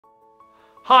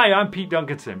Hi, I'm Pete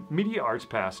Duncanson, Media Arts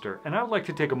Pastor, and I would like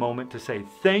to take a moment to say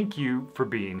thank you for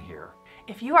being here.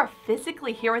 If you are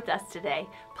physically here with us today,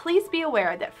 please be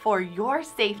aware that for your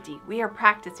safety, we are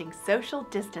practicing social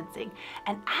distancing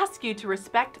and ask you to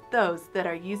respect those that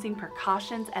are using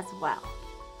precautions as well.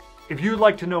 If you'd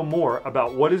like to know more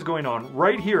about what is going on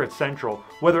right here at Central,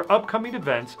 whether upcoming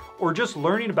events or just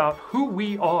learning about who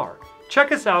we are,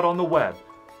 check us out on the web,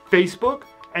 Facebook,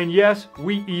 and yes,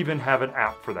 we even have an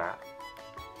app for that.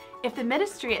 If the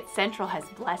ministry at Central has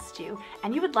blessed you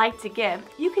and you would like to give,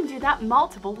 you can do that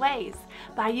multiple ways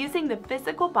by using the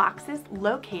physical boxes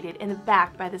located in the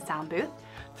back by the sound booth,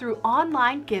 through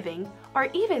online giving, or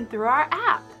even through our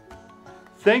app.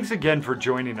 Thanks again for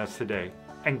joining us today,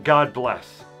 and God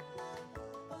bless.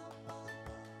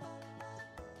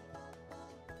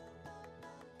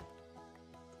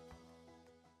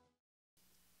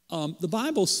 The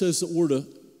Bible says that we're to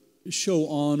show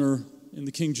honor in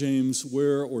the King James,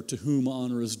 where or to whom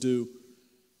honor is due.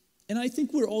 And I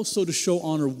think we're also to show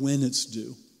honor when it's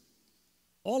due.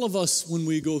 All of us, when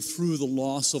we go through the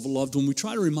loss of a loved one, we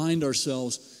try to remind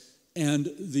ourselves and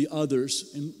the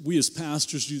others, and we as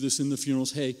pastors do this in the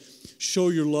funerals, hey, show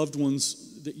your loved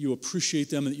ones that you appreciate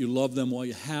them and that you love them while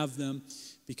you have them,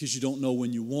 because you don't know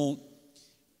when you won't.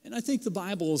 And I think the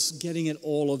Bible is getting at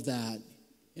all of that.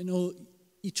 You know,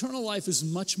 eternal life is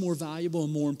much more valuable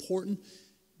and more important,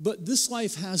 but this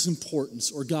life has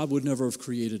importance, or God would never have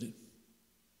created it.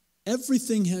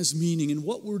 Everything has meaning, and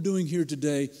what we're doing here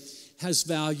today has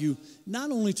value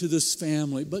not only to this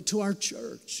family, but to our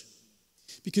church.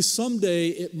 Because someday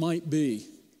it might be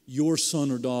your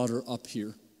son or daughter up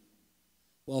here.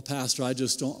 Well, Pastor, I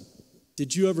just don't.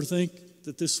 Did you ever think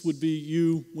that this would be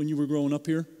you when you were growing up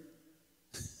here?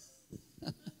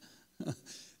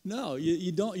 No,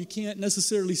 you don't. You can't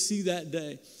necessarily see that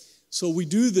day. So we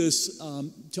do this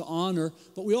to honor,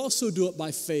 but we also do it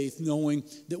by faith, knowing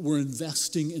that we're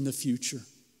investing in the future.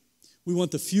 We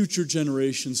want the future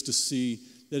generations to see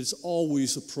that it's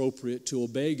always appropriate to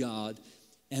obey God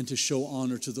and to show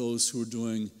honor to those who are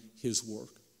doing His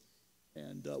work.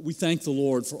 And we thank the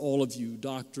Lord for all of you,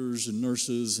 doctors and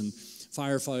nurses and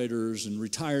firefighters and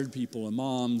retired people and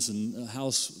moms and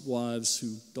housewives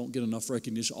who don't get enough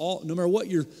recognition, no matter what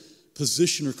your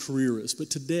position or career is. But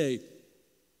today,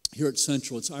 here at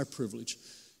Central, it's our privilege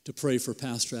to pray for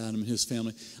Pastor Adam and his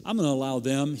family. I'm going to allow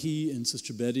them, he and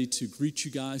Sister Betty, to greet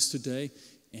you guys today.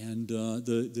 And not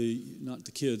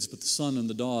the kids, but the son and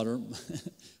the daughter,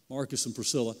 Marcus and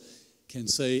Priscilla, can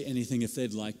say anything if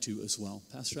they'd like to as well.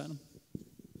 Pastor Adam?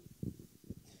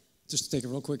 Just to take a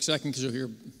real quick second, because you'll hear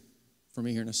from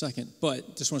me here in a second.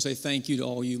 But just want to say thank you to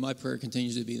all of you. My prayer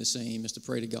continues to be the same, is to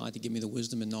pray to God to give me the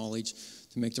wisdom and knowledge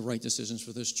to make the right decisions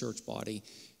for this church body.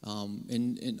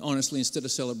 And honestly, instead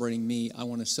of celebrating me, I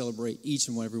want to celebrate each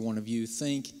and every one of you.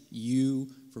 Thank you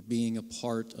for being a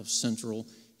part of Central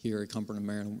here at Cumberland,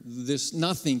 Maryland.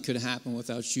 Nothing could happen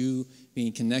without you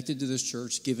being connected to this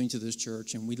church, giving to this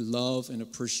church, and we love and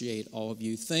appreciate all of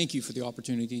you. Thank you for the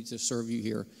opportunity to serve you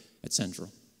here at Central.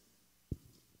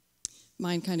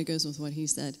 Mine kind of goes with what he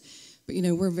said. But, you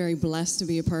know, we're very blessed to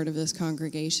be a part of this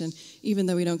congregation, even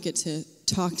though we don't get to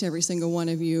talk to every single one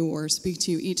of you or speak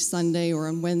to you each Sunday or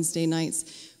on Wednesday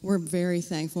nights. We're very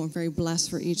thankful and very blessed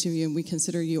for each of you, and we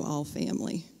consider you all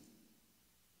family.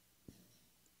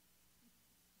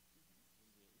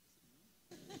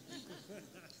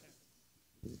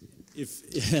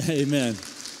 Amen.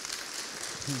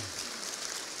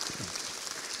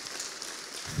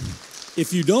 If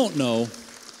you don't know,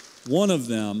 one of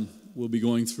them will be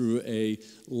going through a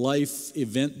life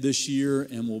event this year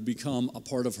and will become a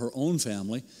part of her own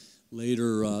family.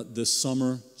 Later this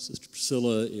summer, Sister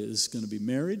Priscilla is going to be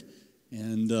married.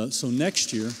 And so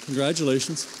next year,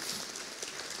 congratulations.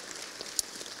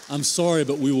 I'm sorry,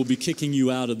 but we will be kicking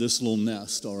you out of this little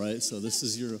nest, all right? So this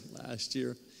is your last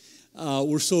year.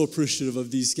 We're so appreciative of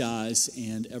these guys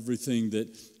and everything that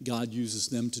God uses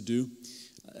them to do.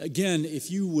 Again,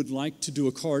 if you would like to do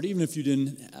a card, even if you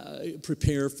didn't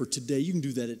prepare for today, you can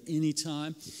do that at any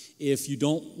time. If you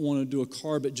don't want to do a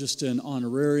card, but just an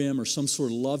honorarium or some sort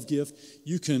of love gift,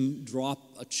 you can drop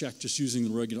a check just using the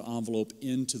regular envelope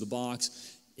into the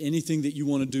box. Anything that you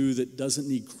want to do that doesn't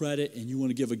need credit and you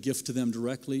want to give a gift to them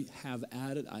directly, have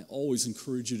at it. I always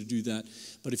encourage you to do that.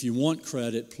 But if you want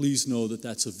credit, please know that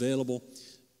that's available.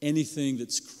 Anything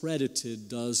that's credited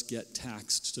does get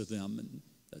taxed to them, and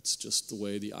that's just the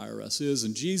way the IRS is.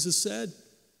 And Jesus said,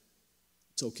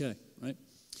 it's okay, right?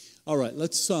 All right,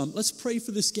 let's pray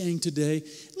for this gang today.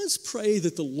 Let's pray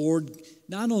that the Lord,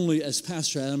 not only, as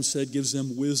Pastor Adam said, gives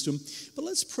them wisdom, but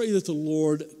let's pray that the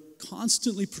Lord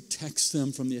constantly protects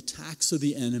them from the attacks of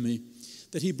the enemy,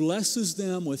 that he blesses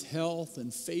them with health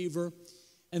and favor,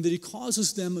 and that he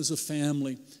causes them as a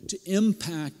family to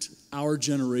impact our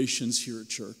generations here at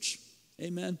church.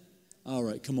 Amen? All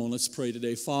right, come on, let's pray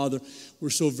today. Father, we're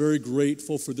so very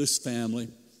grateful for this family.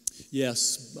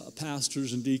 Yes,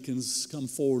 pastors and deacons, come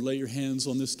forward, lay your hands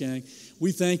on this gang.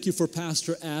 We thank you for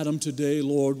Pastor Adam today,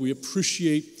 Lord. We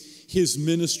appreciate his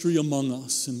ministry among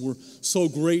us, and we're so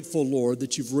grateful, Lord,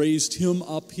 that you've raised him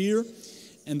up here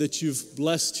and that you've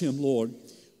blessed him, Lord,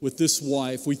 with this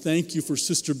wife. We thank you for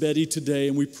Sister Betty today,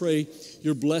 and we pray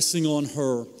your blessing on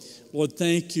her. Lord,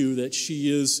 thank you that she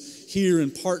is here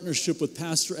in partnership with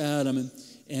Pastor Adam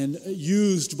and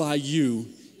used by you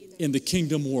in the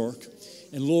kingdom work.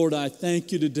 And Lord, I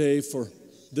thank you today for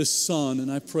this son, and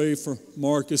I pray for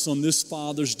Marcus on this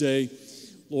Father's Day,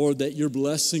 Lord, that your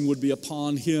blessing would be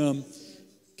upon him.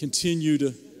 Continue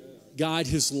to guide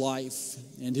his life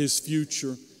and his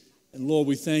future. And Lord,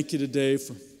 we thank you today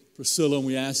for Priscilla, and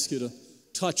we ask you to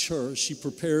touch her as she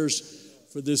prepares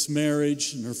for this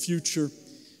marriage and her future.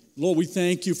 Lord, we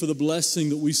thank you for the blessing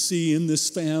that we see in this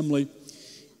family.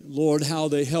 Lord, how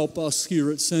they help us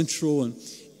here at Central and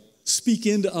speak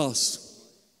into us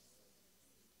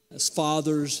as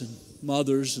fathers and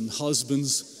mothers and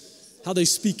husbands, how they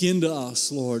speak into us,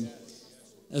 Lord,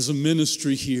 as a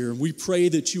ministry here. We pray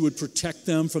that you would protect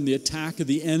them from the attack of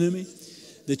the enemy,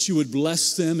 that you would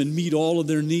bless them and meet all of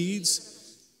their needs.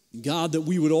 God, that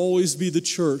we would always be the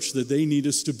church that they need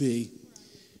us to be.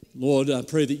 Lord, I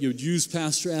pray that you would use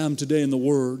Pastor Adam today in the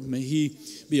Word. May he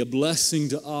be a blessing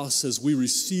to us as we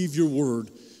receive your Word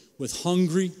with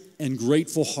hungry and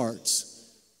grateful hearts.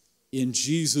 In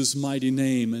Jesus' mighty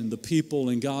name, and the people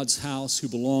in God's house who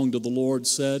belong to the Lord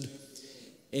said,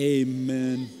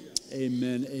 amen,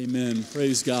 amen, amen.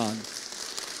 Praise God.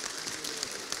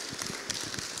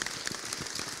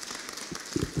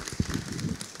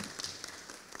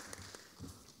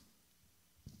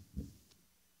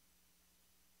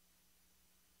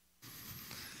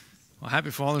 Well,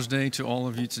 happy Father's Day to all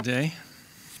of you today.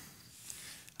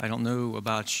 I don't know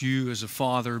about you as a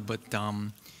father, but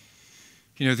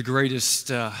you know, the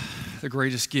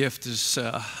greatest gift is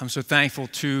I'm so thankful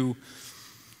to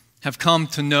have come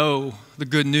to know the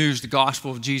good news, the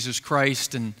gospel of Jesus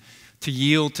Christ, and to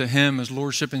yield to him as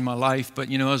lordship in my life. But,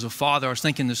 you know, as a father, I was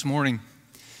thinking this morning,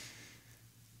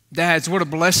 dads, what a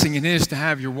blessing it is to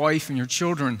have your wife and your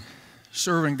children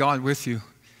serving God with you. Isn't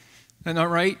that not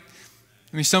right?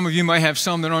 I mean, some of you might have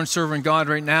some that aren't serving God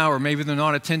right now, or maybe they're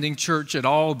not attending church at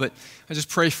all, but I just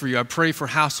pray for you. I pray for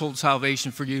household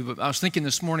salvation for you. But I was thinking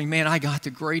this morning, man, I got the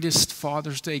greatest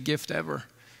Father's Day gift ever.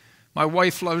 My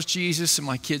wife loves Jesus, and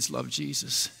my kids love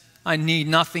Jesus. I need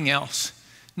nothing else.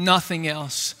 Nothing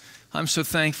else. I'm so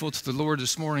thankful to the Lord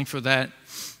this morning for that.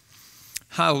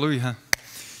 Hallelujah.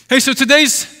 Hey, so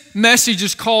today's message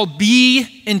is called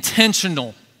Be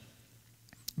Intentional.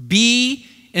 Be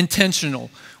intentional.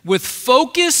 With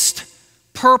focused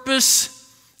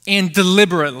purpose and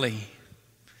deliberately.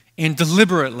 And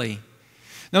deliberately.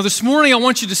 Now this morning I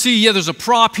want you to see, there's a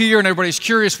prop here and everybody's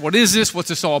curious, what is this? What's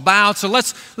this all about? So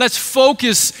let's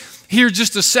focus here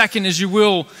just a second, as you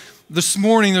will, this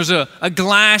morning. There's a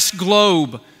glass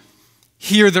globe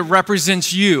here that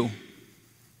represents you.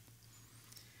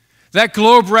 That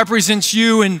globe represents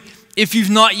you, and if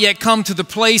you've not yet come to the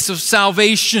place of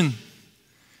salvation,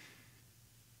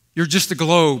 you're just a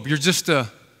globe. You're just a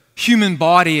human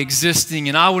body existing.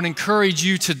 And I would encourage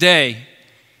you today,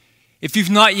 if you've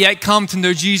not yet come to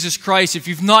know Jesus Christ, if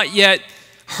you've not yet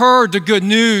heard the good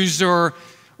news or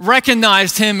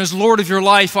recognized him as Lord of your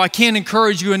life, I can't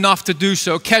encourage you enough to do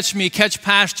so. Catch me, catch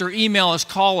Pastor, email us,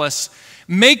 call us.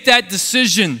 Make that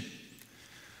decision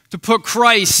to put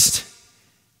Christ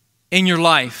in your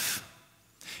life.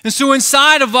 And so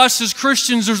inside of us as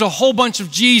Christians, there's a whole bunch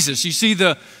of Jesus. You see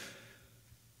the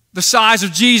size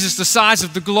of Jesus, the size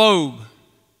of the globe.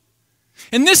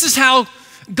 And this is how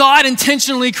God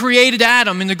intentionally created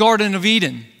Adam in the Garden of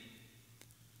Eden.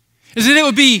 Is that it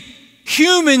would be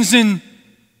humans and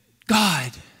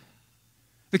God.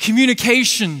 The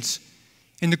communications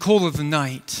in the cool of the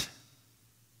night.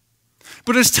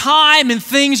 But as time and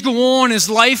things go on, as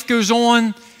life goes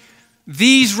on,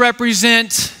 these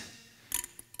represent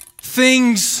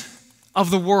things of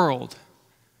the world.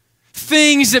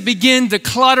 Things that begin to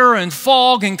clutter and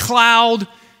fog and cloud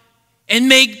and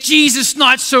make Jesus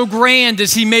not so grand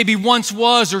as he maybe once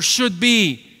was or should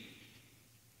be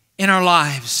in our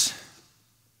lives.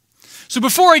 So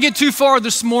before I get too far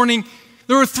this morning,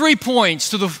 there are 3 points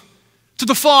to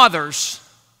the fathers.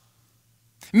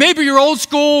 Maybe you're old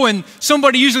school and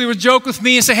somebody usually would joke with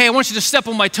me and say, hey, I want you to step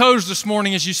on my toes this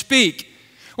morning as you speak.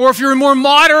 Or if you're more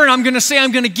modern, I'm going to say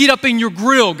I'm going to get up in your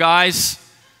grill, guys.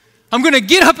 I'm going to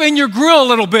get up in your grill a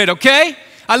little bit, okay?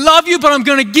 I love you, but I'm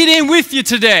going to get in with you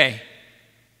today.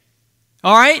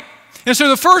 All right? And so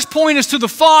the first point is to the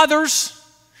fathers.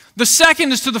 The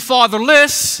second is to the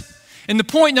fatherless. And the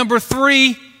point number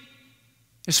 3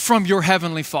 is from your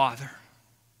heavenly Father.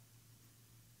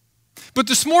 But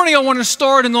this morning I want to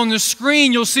start, and on the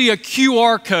screen you'll see a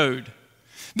QR code.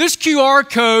 This QR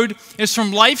code is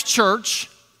from Life Church.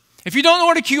 If you don't know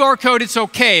what a QR code, it's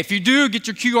okay. If you do, get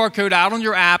your QR code out on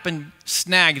your app and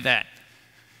snag that.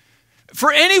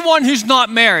 For anyone who's not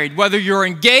married, whether you're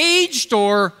engaged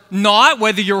or not,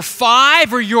 whether you're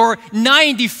 5 or you're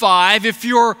 95, if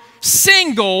you're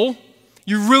single,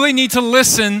 you really need to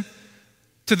listen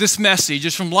to this message.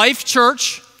 It's from Life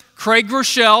Church, Craig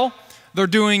Rochelle. They're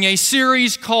doing a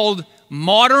series called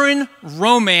Modern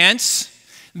Romance.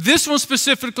 This one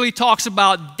specifically talks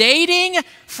about dating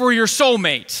for your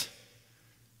soulmate.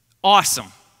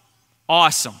 Awesome.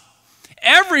 Awesome.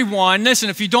 Everyone,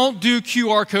 listen, if you don't do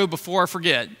QR code before I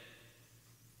forget, and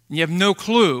you have no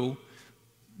clue,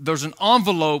 there's an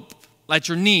envelope at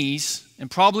your knees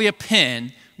and probably a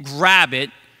pen. Grab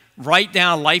it, write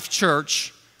down Life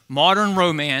Church, Modern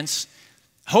Romance.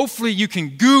 Hopefully you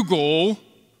can Google,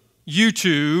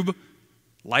 YouTube,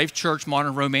 Life Church,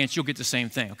 Modern Romance. You'll get the same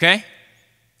thing, okay?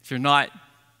 If you're not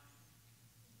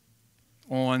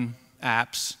on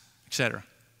apps, etc.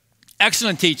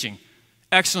 Excellent teaching.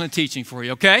 Excellent teaching for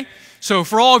you, okay? So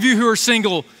for all of you who are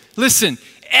single, listen,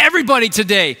 everybody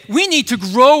today, we need to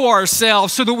grow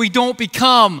ourselves so that we don't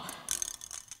become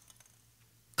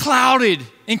clouded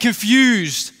and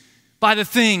confused by the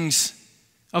things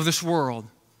of this world.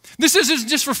 This isn't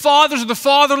just for fathers or the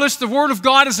fatherless. The Word of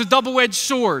God is a double-edged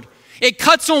sword. It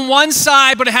cuts on one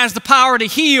side, but it has the power to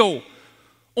heal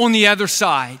on the other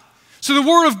side. So the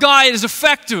Word of God is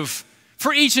effective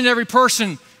for each and every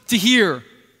person to hear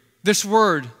this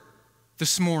word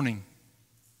this morning.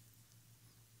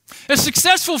 A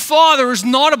successful father is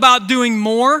not about doing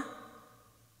more.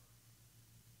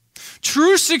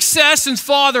 True success in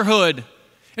fatherhood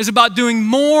is about doing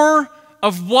more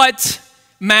of what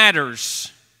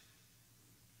matters.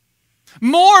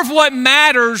 More of what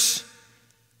matters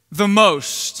the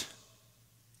most.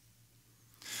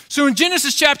 So in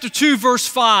Genesis chapter 2, verse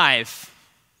 5,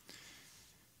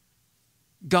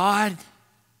 God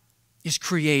is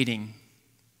creating.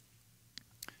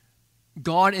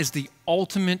 God is the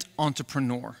ultimate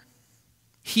entrepreneur.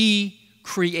 He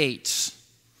creates.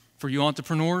 For you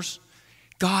entrepreneurs,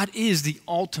 God is the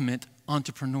ultimate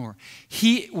entrepreneur.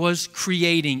 He was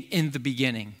creating in the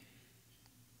beginning.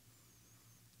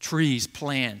 Trees,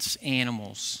 plants,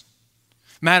 animals.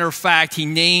 Matter of fact, he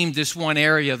named this one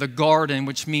area the garden,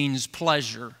 which means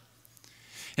pleasure.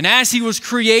 And as he was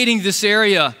creating this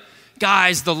area,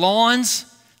 guys, the lawns,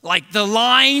 like the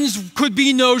lines could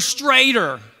be no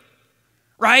straighter,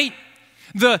 right?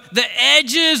 The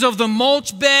edges of the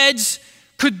mulch beds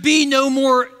could be no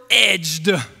more edged.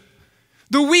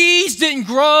 The weeds didn't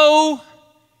grow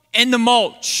in the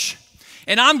mulch.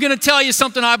 And I'm going to tell you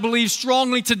something I believe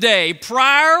strongly today.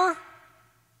 Prior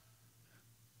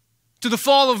to the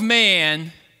fall of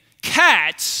man,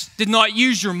 cats did not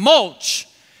use your mulch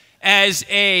as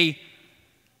a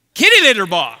kitty litter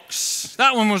box.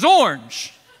 That one was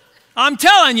orange. I'm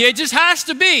telling you, it just has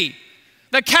to be.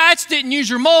 The cats didn't use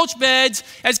your mulch beds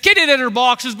as kitty litter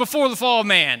boxes before the fall of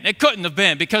man. It couldn't have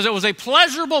been, because it was a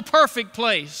pleasurable, perfect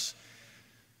place.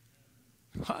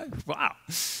 Wow.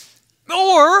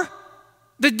 Or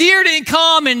the deer didn't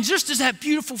come, and just as that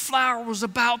beautiful flower was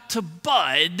about to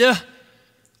bud,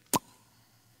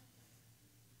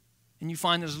 and you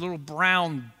find those little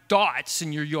brown dots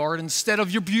in your yard instead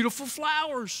of your beautiful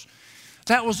flowers.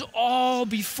 That was all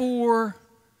before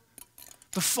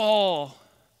the fall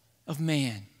of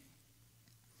man.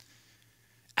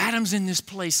 Adam's in this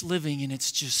place living, and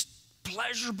it's just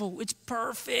pleasurable. It's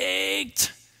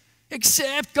perfect.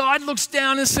 Except God looks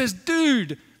down and says,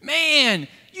 dude, man,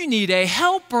 you need a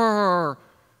helper.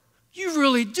 You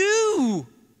really do.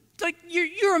 Like,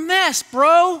 you're a mess,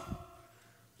 bro.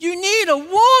 You need a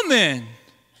woman,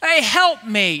 a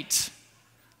helpmate.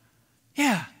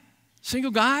 Yeah,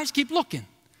 single guys, keep looking.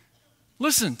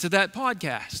 Listen to that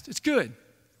podcast. It's good.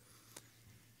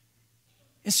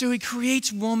 And so he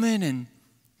creates woman, and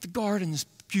the garden is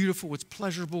beautiful, it's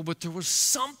pleasurable, but there was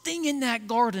something in that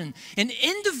garden, an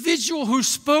individual who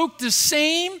spoke the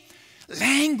same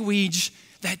language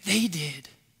that they did.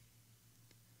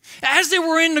 As they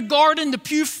were in the garden, the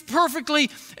perfectly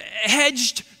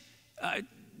hedged,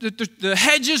 the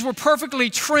hedges were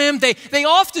perfectly trimmed. They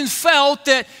often felt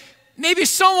that maybe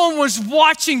someone was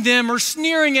watching them or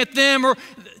sneering at them, or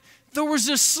there was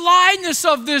a slyness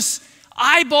of this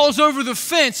eyeballs over the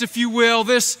fence, if you will,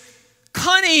 this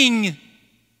cunning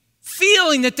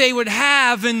feeling that they would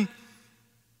have, and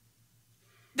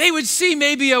they would see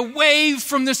maybe a wave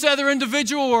from this other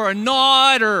individual or a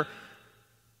nod, or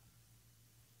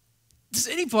does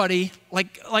anybody,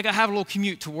 like I have a little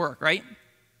commute to work, right?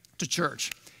 To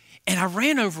church. And I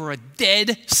ran over a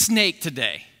dead snake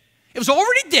today. It was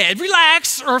already dead.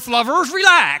 Relax, earth lovers,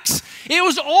 relax. It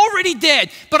was already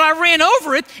dead, but I ran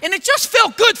over it, and it just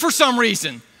felt good for some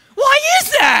reason. Why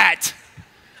is that?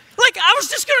 Like, I was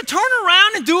just going to turn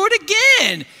around and do it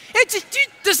again.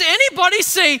 Does anybody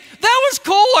say, that was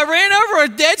cool, I ran over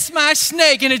a dead smashed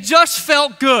snake, and it just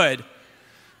felt good?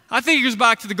 I think it goes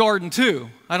back to the garden, too.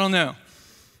 I don't know.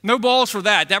 No balls for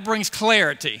that. That brings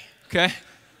clarity, okay?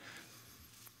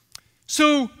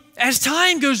 So, as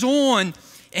time goes on,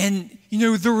 and,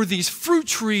 there were these fruit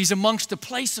trees amongst the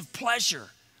place of pleasure.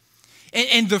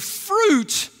 And the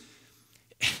fruit,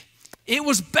 it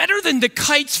was better than the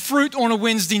kites' fruit on a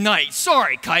Wednesday night.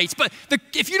 Sorry, kites, but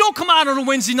if you don't come out on a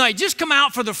Wednesday night, just come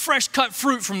out for the fresh cut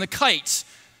fruit from the kites.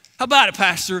 How about it,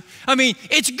 Pastor? I mean,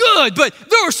 it's good, but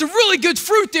there was some really good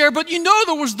fruit there, but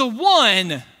there was the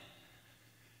one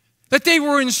that they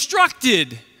were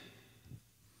instructed.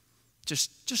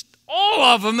 Just all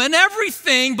of them and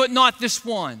everything, but not this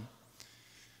one.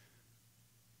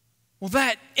 Well,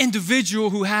 that individual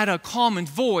who had a common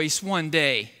voice one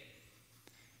day,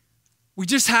 we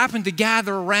just happened to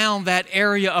gather around that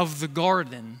area of the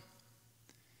garden.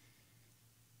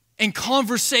 And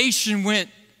conversation went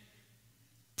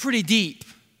pretty deep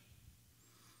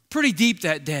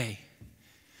that day.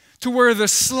 To where the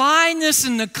slyness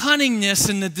and the cunningness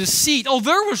and the deceit,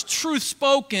 there was truth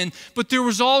spoken, but there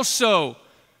was also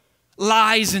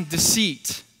lies and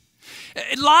deceit.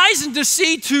 Lies and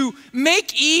deceit to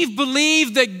make Eve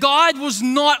believe that God was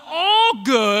not all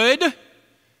good,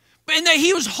 and that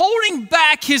he was holding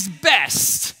back his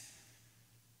best.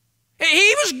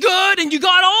 He was good and you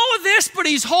got all of this, but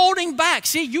he's holding back.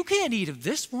 See, you can't eat of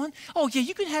this one. Oh yeah,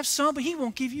 you can have some, but he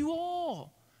won't give you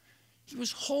all. He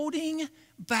was holding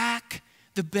back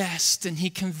the best, and he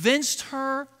convinced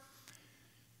her,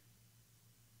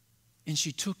 and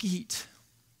she took eat.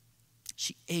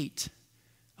 She ate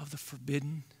of the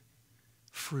forbidden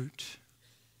fruit.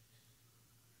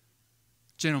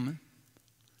 Gentlemen,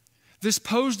 this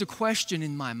posed a question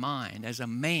in my mind as a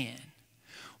man.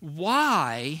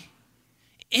 Why,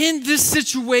 in this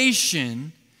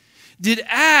situation, did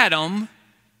Adam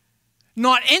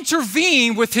not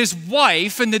intervene with his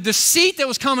wife and the deceit that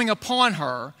was coming upon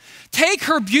her, take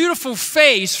her beautiful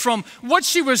face from what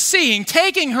she was seeing,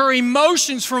 taking her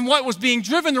emotions from what was being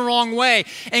driven the wrong way,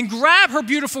 and grab her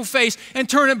beautiful face and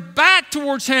turn it back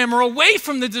towards him or away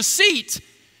from the deceit,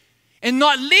 and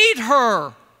not lead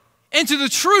her into the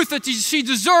truth that she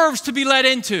deserves to be led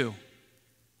into?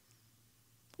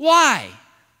 Why?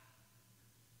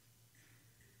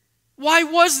 Why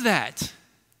was that?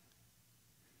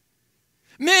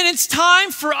 Men, it's time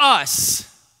for us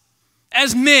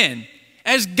as men,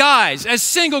 as guys, as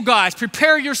single guys,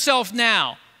 prepare yourself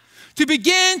now to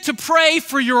begin to pray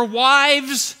for your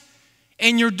wives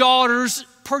and your daughters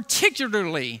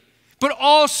particularly, but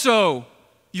also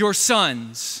your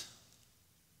sons.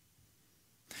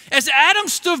 As Adam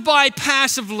stood by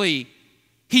passively,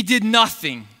 he did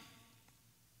nothing.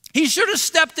 He should have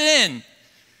stepped in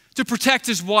to protect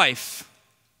his wife.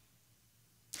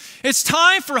 It's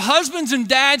time for husbands and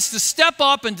dads to step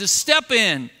up and to step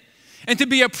in and to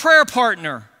be a prayer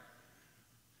partner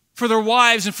for their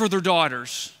wives and for their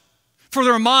daughters, for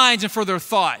their minds and for their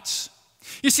thoughts.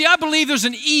 You see, I believe there's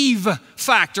an Eve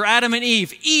factor, Adam and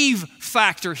Eve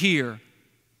factor here.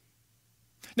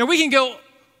 Now we can go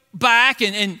back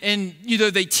and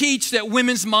they teach that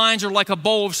women's minds are like a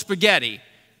bowl of spaghetti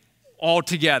all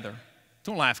together.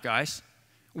 Don't laugh, guys.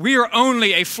 We are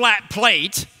only a flat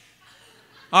plate,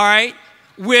 all right,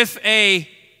 with a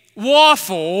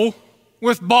waffle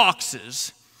with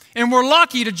boxes. And we're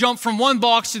lucky to jump from one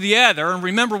box to the other and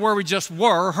remember where we just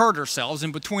were, hurt ourselves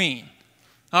in between.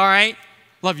 All right?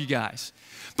 Love you guys.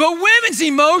 But women's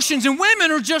emotions and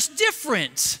women are just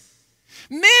different.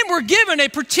 Men were given a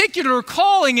particular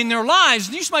calling in their lives.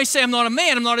 You might say, I'm not a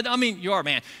man. You are a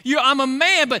man. I'm a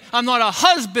man, but I'm not a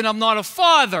husband. I'm not a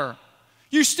father.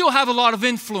 You still have a lot of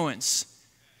influence.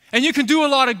 And you can do a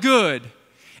lot of good.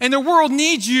 And the world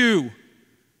needs you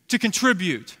to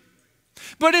contribute.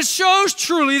 But it shows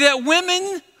truly that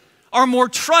women are more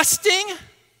trusting.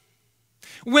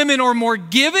 Women are more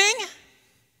giving.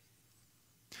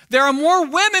 There are more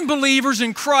women believers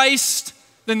in Christ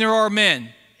than there are men.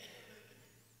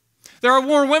 There are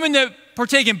more women that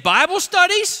partake in Bible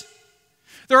studies.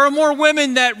 There are more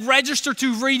women that register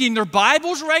to reading their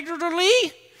Bibles regularly.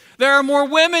 There are more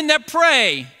women that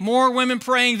pray, more women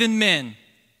praying than men.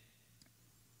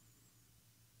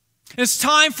 It's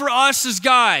time for us as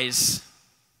guys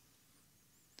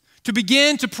to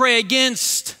begin to pray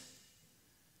against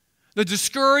the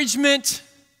discouragement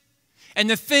and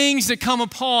the things that come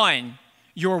upon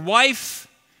your wife,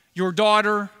 your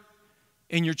daughter,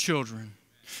 and your children.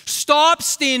 Stop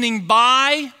standing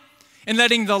by and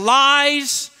letting the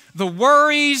lies, the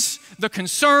worries, the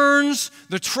concerns,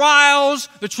 the trials,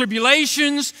 the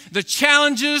tribulations, the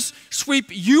challenges sweep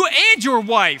you and your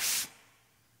wife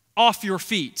off your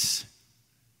feet.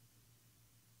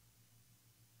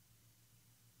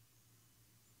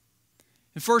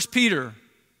 In 1 Peter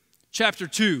chapter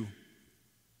 2,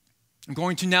 I'm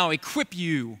going to now equip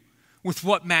you with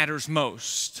what matters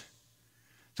most,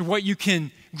 to what you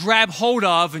can grab hold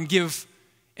of and give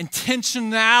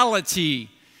intentionality.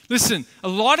 Listen, a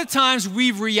lot of times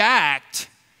we react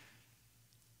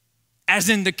as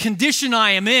in the condition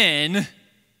I am in,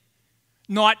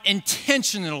 not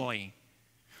intentionally.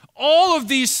 All of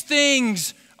these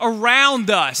things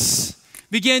around us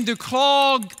begin to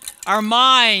clog our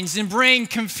minds and bring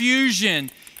confusion.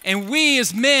 And we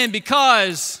as men,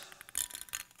 because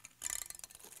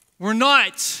we're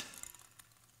not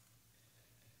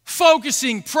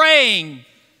focusing, praying,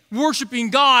 worshiping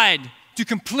God to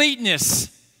completeness,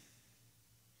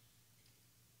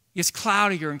 it's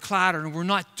cloudier and cloudier, and we're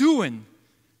not doing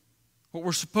what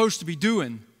we're supposed to be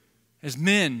doing as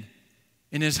men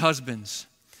and as husbands.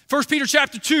 1 Peter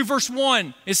chapter 2, verse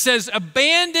 1, it says,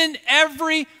 abandon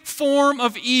every form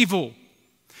of evil.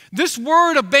 This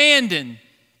word abandon,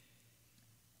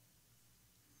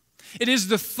 it is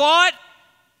the thought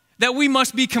that we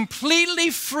must be completely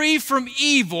free from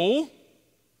evil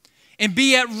and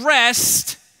be at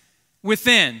rest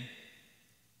within.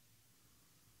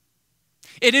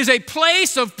 It is a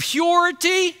place of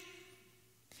purity.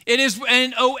 It is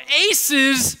an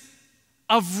oasis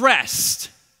of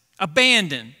rest.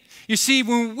 Abandon. You see,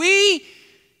 when we,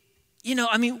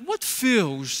 what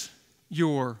fills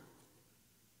your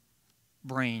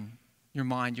brain, your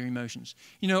mind, your emotions?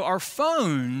 Our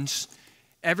phones,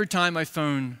 every time my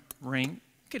phone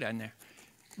get out in there,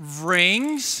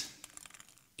 rings,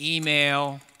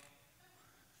 email,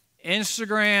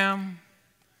 Instagram,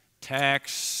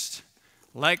 text,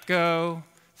 Let Go,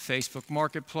 Facebook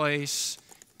Marketplace,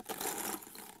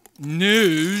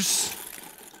 news,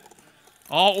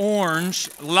 all orange,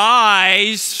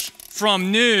 lies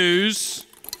from news,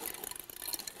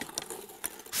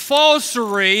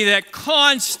 falsery that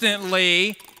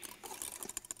constantly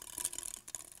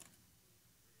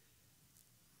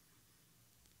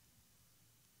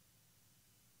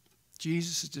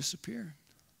Jesus has disappeared.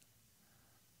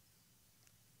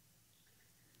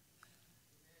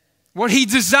 What he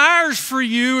desires for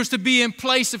you is to be in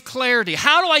place of clarity.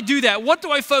 How do I do that? What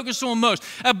do I focus on most?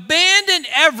 Abandon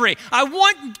every.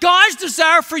 God's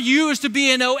desire for you is to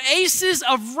be an oasis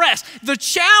of rest. The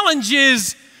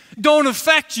challenges don't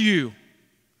affect you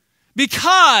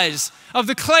because of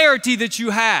the clarity that you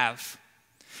have.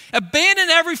 Abandon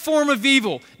every form of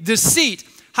evil, deceit,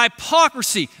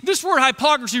 hypocrisy. This word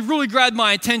hypocrisy really grabbed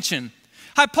my attention.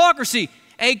 Hypocrisy,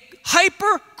 a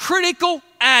hypercritical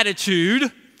attitude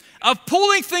of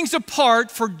pulling things apart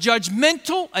for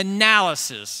judgmental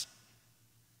analysis.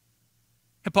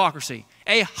 Hypocrisy,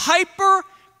 a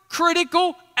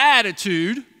hypercritical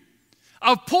attitude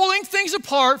of pulling things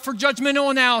apart for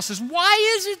judgmental analysis.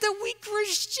 Why is it that we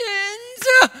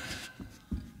Christians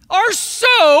are so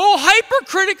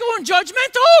hypercritical and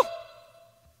judgmental? I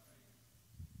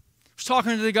was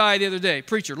talking to the guy the other day,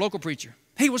 preacher, local preacher.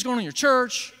 Hey, what's going on in your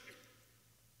church?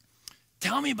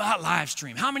 Tell me about live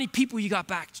stream. How many people you got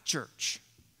back to church?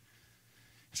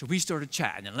 So we started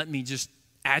chatting, and let me just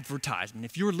advertise. And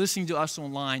if you're listening to us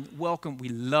online, welcome. We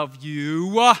love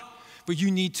you. But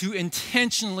you need to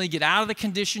intentionally get out of the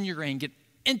condition you're in.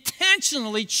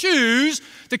 Intentionally choose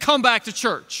to come back to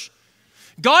church.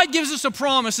 God gives us a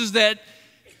promise is that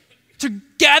to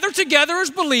gather together as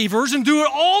believers and do it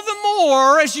all the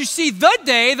more as you see the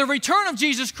day, the return of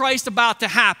Jesus Christ about to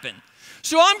happen.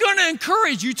 So I'm going to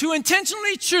encourage you to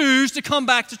intentionally choose to come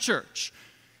back to church.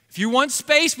 If you want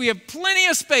space, we have plenty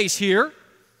of space here.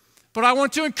 But I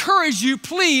want to encourage you,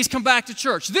 please come back to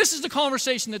church. This is the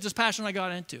conversation that this pastor and I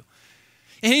got into.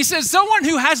 And he says, someone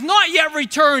who has not yet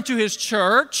returned to his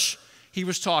church, he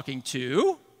was talking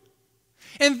to.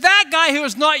 And that guy who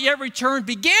has not yet returned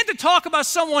began to talk about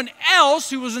someone else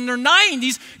who was in their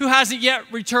 90s who hasn't yet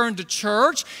returned to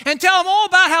church and tell them all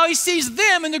about how he sees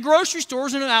them in the grocery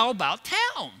stores and out about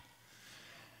town.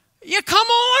 Yeah, come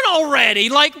on already.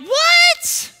 Like, what?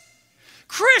 What?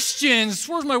 Christians,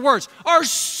 where's my words, are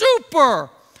super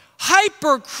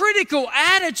hypercritical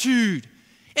attitude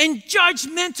and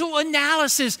judgmental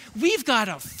analysis. We've got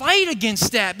to fight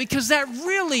against that because that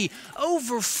really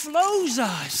overflows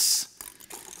us.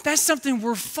 That's something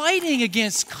we're fighting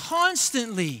against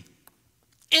constantly.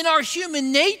 In our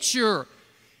human nature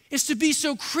is to be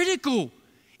so critical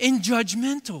and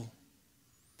judgmental.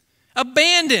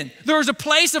 Abandoned. There is a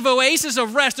place of oasis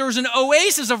of rest. There is an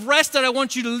oasis of rest that I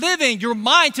want you to live in, your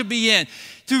mind to be in,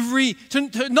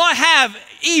 to not have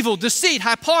evil, deceit,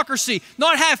 hypocrisy,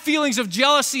 not have feelings of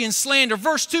jealousy and slander.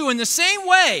 Verse 2, in the same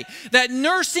way that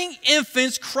nursing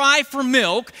infants cry for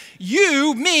milk,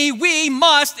 you, me, we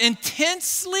must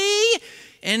intensely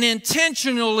and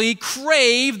intentionally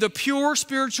crave the pure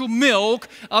spiritual milk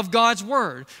of God's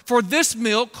Word. For this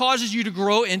milk causes you to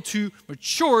grow into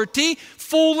maturity,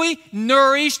 fully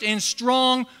nourished and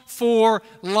strong for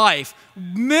life.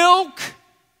 Milk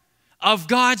of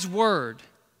God's Word.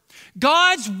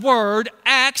 God's Word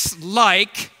acts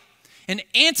like an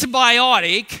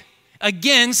antibiotic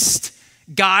against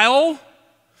guile,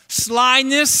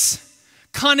 slyness,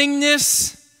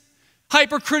 cunningness,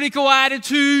 hypercritical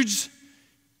attitudes,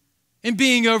 and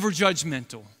being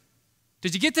over-judgmental.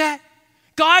 Did you get that?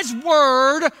 God's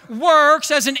Word works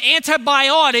as an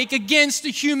antibiotic against the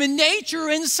human nature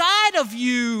inside of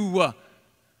you.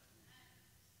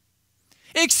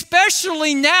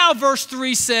 Especially now, verse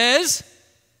 3 says,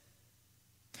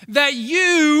 that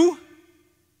you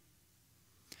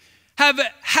have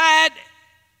had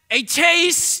a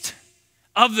taste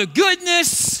of the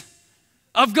goodness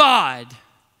of God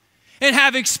and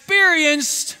have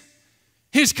experienced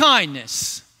His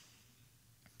kindness.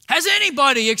 Has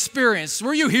anybody experienced?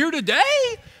 Were you here today?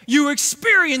 You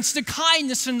experienced the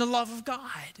kindness and the love of God.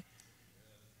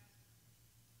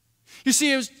 You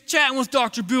see, I was chatting with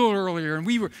Dr. Bill earlier, and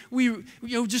we were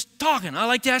just talking. I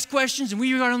like to ask questions, and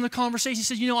we got on the conversation. He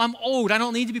said, I'm old. I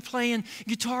don't need to be playing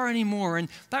guitar anymore. And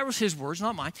that was his words,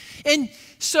 not mine. And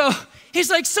so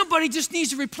he's like, somebody just needs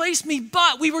to replace me.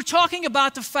 But we were talking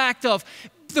about the fact of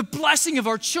the blessing of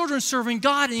our children serving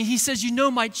God. And he says,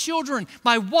 my children,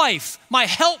 my wife, my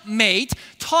helpmate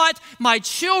taught my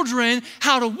children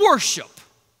how to worship,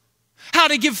 how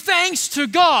to give thanks to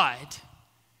God.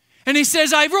 And he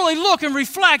says, I really look and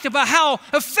reflect about how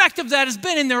effective that has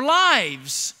been in their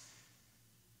lives.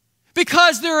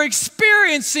 Because they're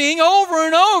experiencing over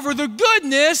and over the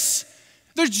goodness,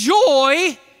 the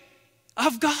joy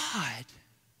of God.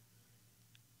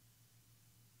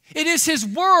 It is His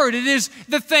Word. It is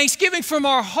the thanksgiving from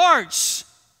our hearts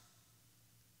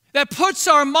that puts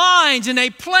our minds in a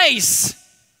place,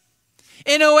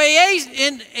 an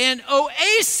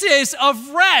oasis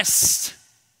of rest.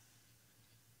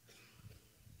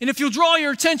 And if you'll draw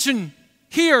your attention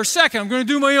here a second, I'm going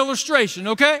to do my illustration,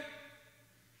 okay?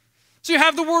 So you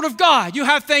have the Word of God. You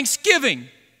have thanksgiving.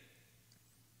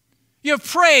 You have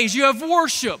praise. You have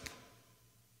worship.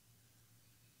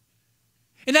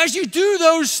 And as you do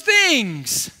those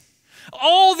things,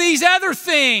 all these other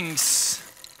things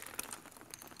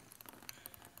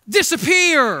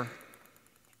disappear.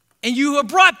 And you are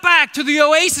brought back to the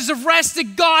oasis of rest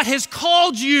that God has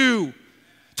called you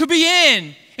to be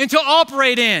in and to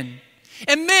operate in.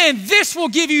 And man, this will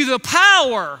give you the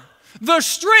power, the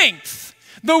strength,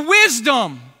 the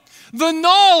wisdom, the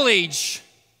knowledge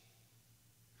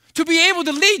to be able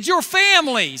to lead your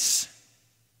families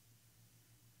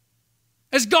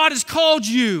as God has called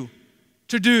you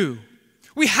to do.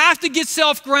 We have to get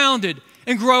self-grounded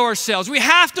and grow ourselves. We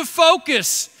have to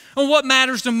focus on what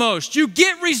matters the most. You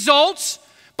get results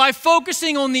by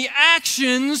focusing on the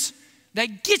actions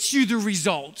that get you the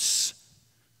results.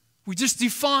 We just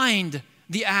defined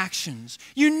the actions.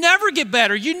 You never get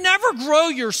better. You never grow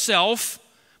yourself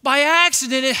by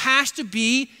accident. It has to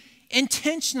be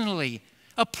intentionally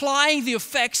applying the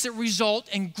effects that result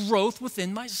in growth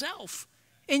within myself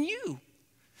and you.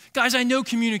 Guys, I know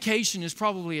communication is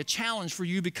probably a challenge for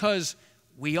you because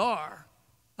we are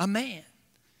a man.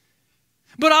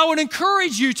 But I would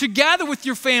encourage you to gather with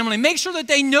your family. Make sure that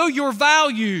they know your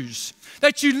values,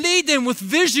 that you lead them with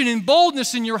vision and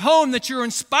boldness in your home, that you're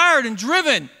inspired and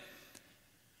driven,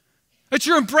 that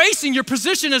you're embracing your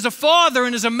position as a father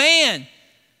and as a man,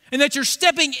 and that you're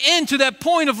stepping into that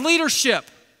point of leadership.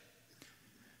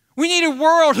 We need a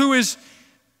world who is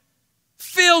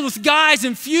filled with guys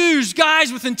infused,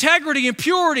 guys with integrity and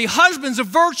purity, husbands of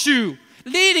virtue,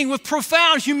 leading with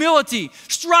profound humility,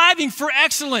 striving for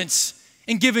excellence,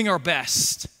 and giving our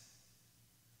best.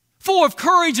 Full of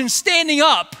courage and standing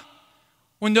up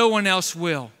when no one else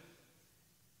will.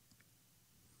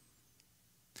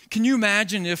 Can you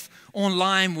imagine if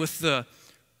online with the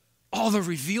all the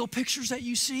reveal pictures that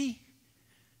you see,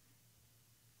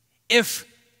 if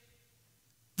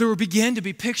there would begin to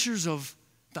be pictures of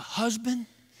the husband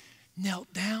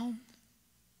knelt down,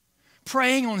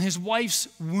 praying on his wife's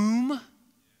womb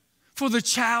for the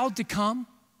child to come.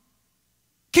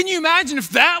 Can you imagine if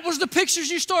that was the pictures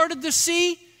you started to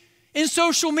see in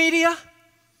social media?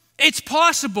 It's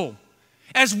possible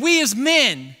as we as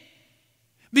men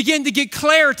begin to get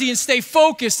clarity and stay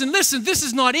focused. And listen, this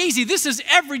is not easy. This is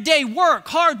everyday work,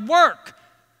 hard work.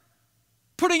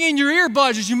 Putting in your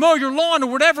earbuds as you mow your lawn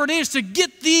or whatever it is to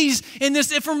get these and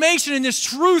this information and this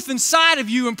truth inside of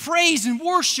you and praise and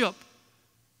worship.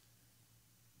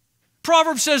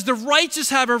 Proverbs says the righteous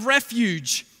have a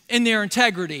refuge in their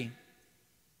integrity.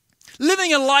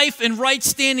 Living a life in right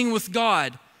standing with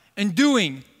God and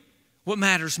doing what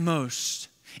matters most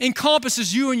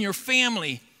encompasses you and your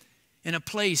family in a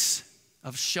place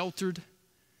of sheltered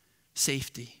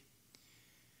safety.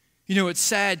 You know, it's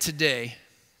sad today,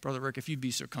 Brother Rick, if you'd be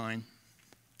so kind.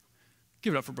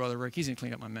 Give it up for Brother Rick. He's going to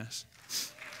clean up my mess.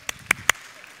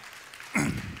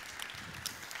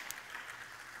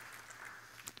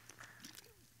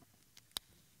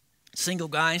 Single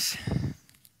guys,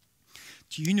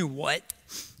 do you know what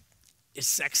is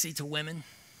sexy to women?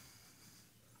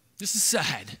 This is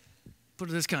sad. Put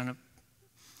it this kind of.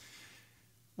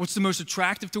 What's the most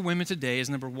attractive to women today is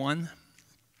number one,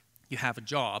 you have a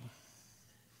job.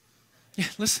 Yeah,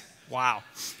 listen. Wow.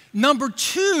 Number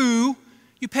two,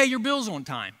 you pay your bills on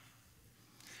time.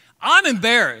 I'm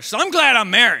embarrassed. I'm glad I'm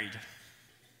married.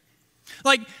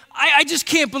 Like, I just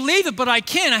can't believe it, but I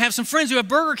can. I have some friends who have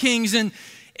Burger Kings, and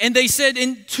they said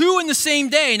two in the same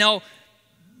day. Now,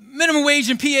 minimum wage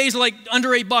in PA is like under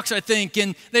 $8, I think,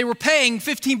 and they were paying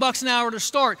 $15 an hour to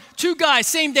start. Two guys,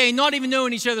 same day, not even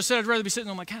knowing each other, said, I'd rather be sitting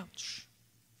on my couch.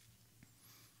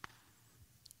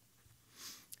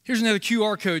 Here's another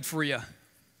QR code for you.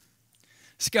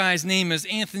 This guy's name is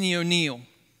Anthony O'Neill.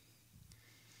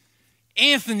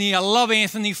 Anthony, I love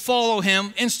Anthony. Follow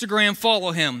him. Instagram,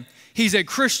 follow him. He's a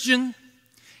Christian.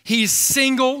 He's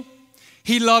single.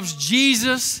 He loves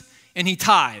Jesus, and he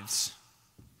tithes.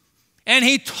 And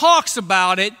he talks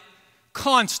about it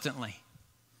constantly.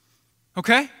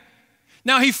 Okay?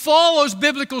 Now, he follows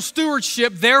biblical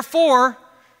stewardship, therefore,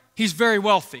 he's very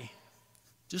wealthy.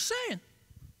 Just saying.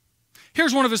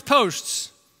 Here's one of his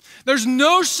posts. There's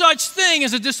no such thing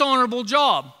as a dishonorable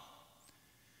job.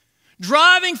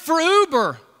 Driving for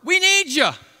Uber, we need you.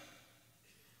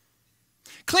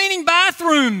 Cleaning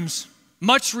bathrooms,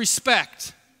 much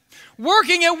respect.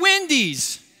 Working at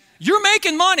Wendy's, you're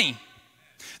making money.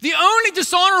 The only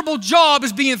dishonorable job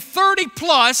is being 30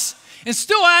 plus and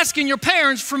still asking your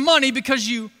parents for money because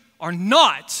you are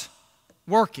not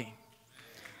working.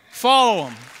 Follow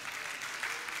them.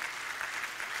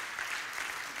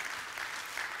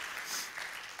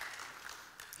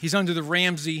 He's under the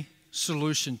Ramsey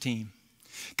Solution Team.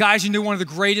 Guys, you know one of the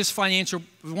greatest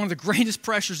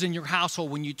pressures in your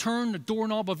household when you turn the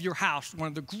doorknob of your house, one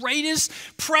of the greatest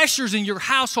pressures in your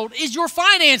household is your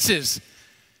finances.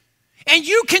 And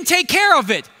you can take care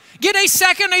of it. Get a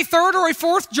second, a third, or a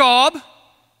fourth job.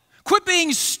 Quit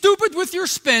being stupid with your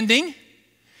spending.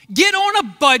 Get on a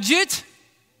budget.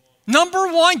 Number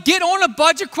one, get on a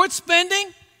budget, quit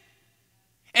spending.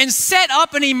 And set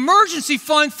up an emergency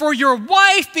fund for your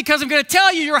wife, because I'm going to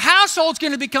tell you, your household's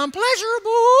going to become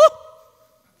pleasurable.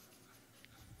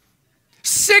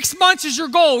 6 months is your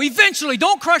goal. Eventually,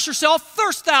 don't crush yourself,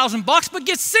 first $1,000, but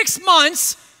get 6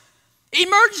 months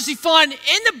emergency fund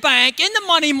in the bank, in the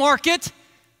money market.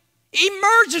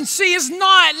 Emergency is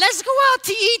not, let's go out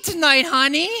to eat tonight,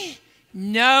 honey.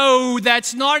 No,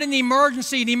 that's not an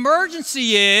emergency. An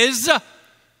emergency is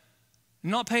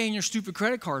not paying your stupid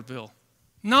credit card bill.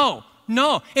 No.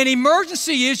 An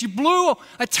emergency is you blew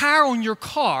a tire on your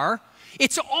car.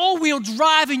 It's all-wheel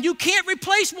drive, and you can't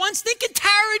replace one stinking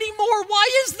tire anymore.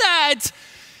 Why is that?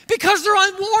 Because they're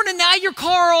unworn, and now your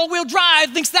car all-wheel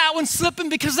drive thinks that one's slipping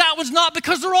because that one's not,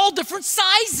 because they're all different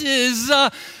sizes.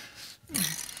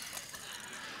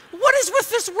 What is with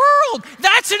this world?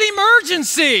 That's an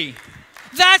emergency.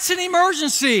 That's an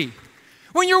emergency.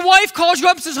 When your wife calls you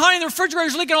up and says, honey, the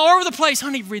refrigerator's leaking all over the place.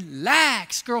 Honey,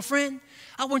 relax, girlfriend.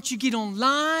 I want you to get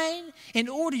online and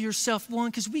order yourself one,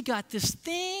 because we got this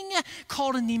thing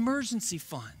called an emergency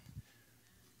fund.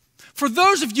 For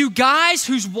those of you guys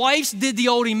whose wives did the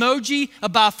old emoji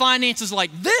about finances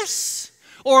like this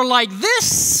or like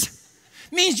this,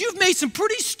 means you've made some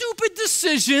pretty stupid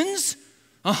decisions,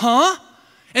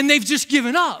 and they've just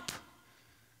given up.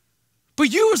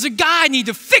 But you as a guy need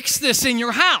to fix this in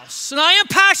your house, and I am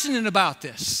passionate about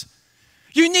this.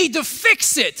 You need to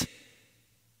fix it.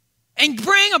 and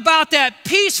bring about that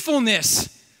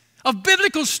peacefulness of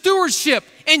biblical stewardship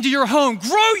into your home.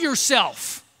 Grow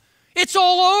yourself. It's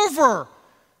all over.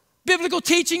 Biblical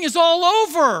teaching is all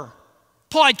over.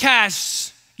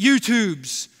 Podcasts,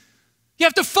 YouTubes. You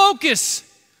have to focus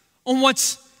on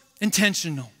what's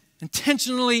intentional.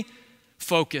 Intentionally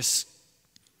focus.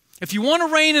 If you want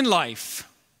to reign in life,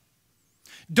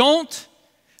 don't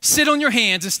sit on your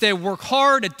hands. Instead, work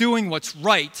hard at doing what's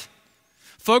right.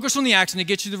 Focus on the action to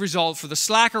get you the result, for the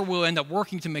slacker will end up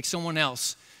working to make someone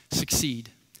else succeed.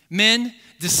 Men,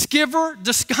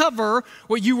 discover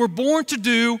what you were born to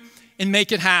do and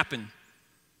make it happen.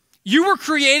 You were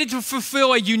created to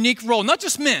fulfill a unique role. Not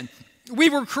just men. We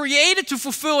were created to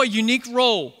fulfill a unique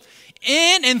role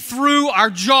in and through our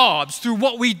jobs, through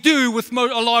what we do with a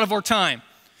lot of our time.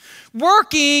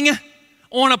 Working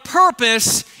on a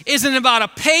purpose isn't about a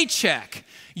paycheck.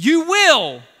 You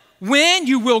will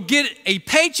get a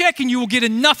paycheck, and you will get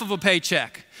enough of a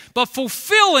paycheck. But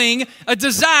fulfilling a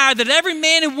desire that every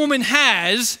man and woman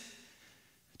has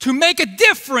to make a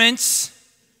difference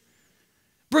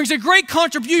brings a great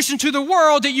contribution to the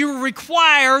world that you are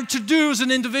required to do as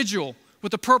an individual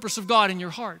with the purpose of God in your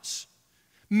hearts,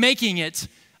 making it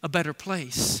a better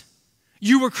place.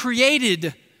 You were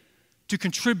created to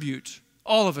contribute.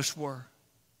 All of us were.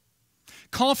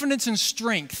 Confidence and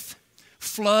strength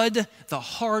flood the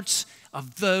hearts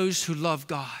of those who love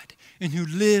God and who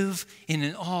live in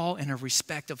an awe and a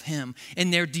respect of Him.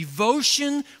 And their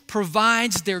devotion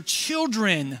provides their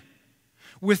children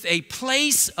with a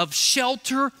place of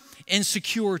shelter and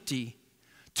security.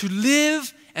 To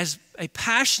live as a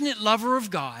passionate lover of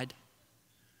God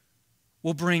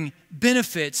will bring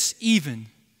benefits even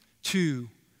to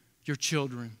your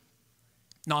children.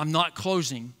 Now, I'm not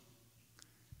closing.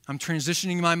 I'm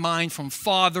transitioning my mind from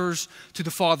fathers to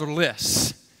the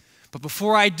fatherless. But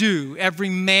before I do, every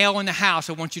male in the house,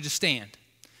 I want you to stand.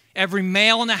 Every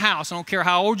male in the house, I don't care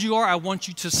how old you are, I want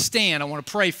you to stand. I want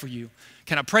to pray for you.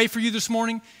 Can I pray for you this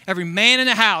morning? Every man in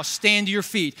the house, stand to your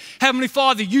feet. Heavenly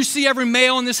Father, you see every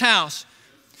male in this house.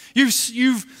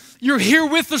 You're here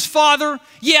with us, Father.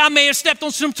 Yeah, I may have stepped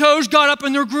on some toes, got up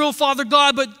in their grill, Father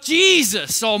God, but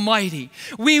Jesus Almighty,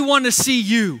 we want to see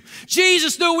you.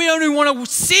 Jesus, no, we only want to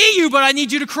see you, but I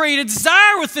need you to create a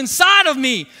desire within inside of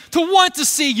me to want to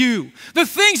see you. The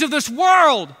things of this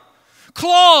world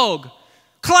cloud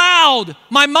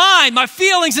my mind, my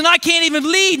feelings, and I can't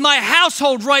even lead my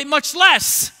household right, much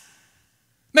less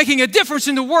making a difference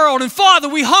in the world. And Father,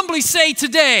 we humbly say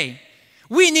today,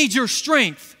 we need your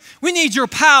strength. We need your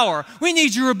power. We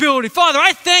need your ability. Father,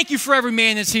 I thank you for every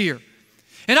man that's here.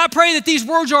 And I pray that these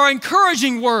words are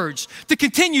encouraging words to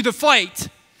continue the fight.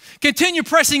 Continue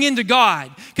pressing into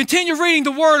God. Continue reading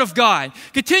the Word of God.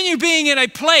 Continue being in a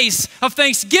place of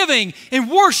thanksgiving and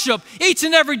worship each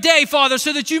and every day, Father,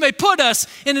 so that you may put us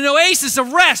in an oasis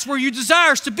of rest where you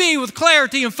desire us to be with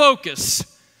clarity and focus.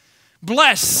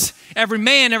 Bless every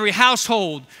man, every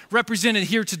household represented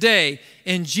here today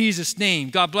in Jesus'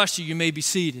 name. God bless you. You may be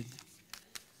seated.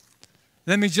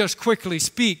 Let me just quickly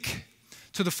speak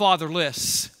to the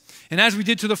fatherless. And as we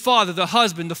did to the father, the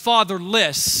husband, the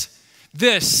fatherless,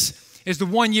 this is the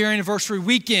 1-year anniversary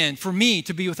weekend for me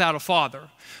to be without a father.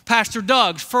 Pastor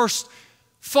Doug's first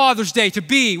Father's Day to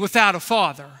be without a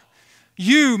father.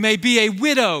 You may be a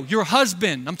widow, your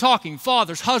husband. I'm talking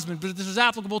father's husband, but this is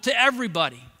applicable to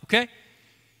everybody, okay?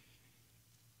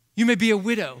 You may be a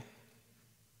widow,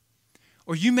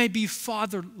 or you may be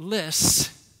fatherless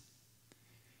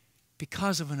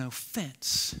because of an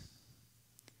offense.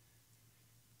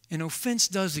 An offense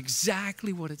does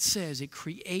exactly what it says. It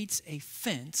creates a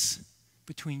fence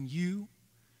between you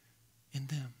and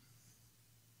them.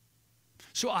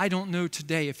 So I don't know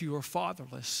today, if you are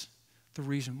fatherless, the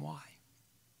reason why.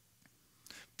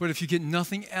 But if you get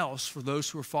nothing else for those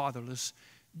who are fatherless,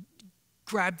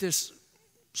 grab this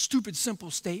stupid,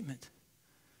 simple statement.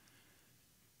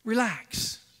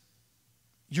 Relax.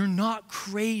 You're not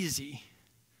crazy.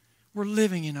 We're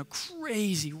living in a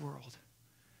crazy world.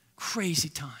 Crazy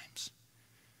times.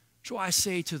 So I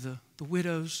say to the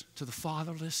widows, to the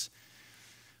fatherless,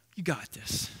 you got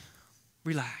this.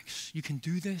 Relax. You can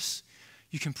do this.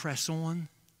 You can press on.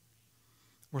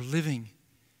 We're living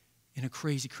in a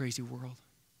crazy, crazy world.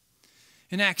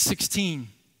 In Acts 16,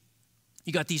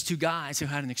 you got these two guys who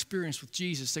had an experience with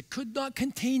Jesus that could not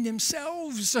contain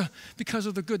themselves because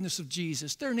of the goodness of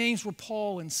Jesus. Their names were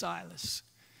Paul and Silas.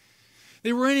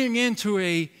 They were entering into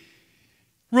a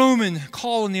Roman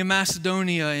colony in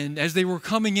Macedonia, and as they were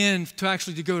coming in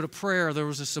to go to prayer, there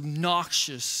was this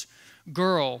obnoxious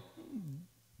girl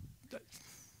that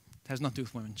Has nothing to do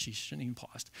with women. She shouldn't even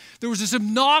paused. There was this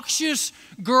obnoxious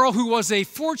girl who was a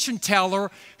fortune teller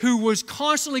who was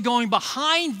constantly going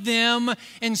behind them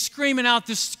and screaming out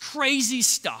this crazy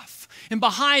stuff. And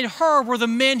behind her were the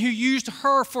men who used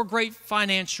her for great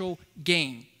financial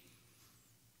gain.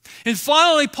 And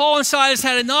finally, Paul and Silas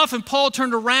had enough, and Paul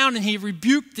turned around and he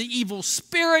rebuked the evil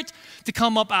spirit to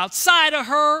come up outside of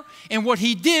her. And what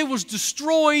he did was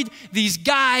destroyed these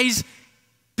guys'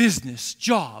 business,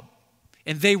 job.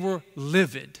 And they were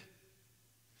livid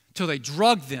till they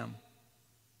drugged them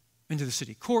into the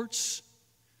city courts.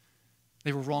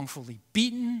 They were wrongfully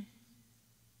beaten,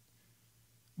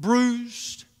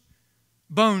 bruised,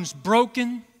 bones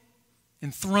broken,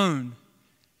 and thrown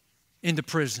into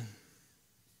prison.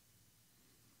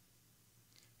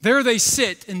 There they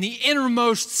sit in the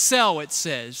innermost cell, it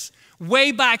says,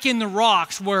 way back in the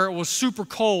rocks where it was super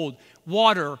cold,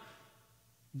 water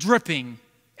dripping,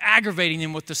 aggravating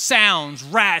them with the sounds,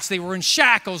 rats. They were in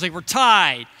shackles. They were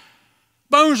tied.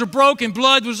 Bones were broken.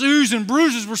 Blood was oozing.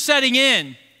 Bruises were setting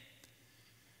in.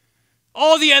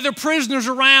 All the other prisoners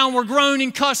around were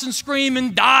groaning, cussing,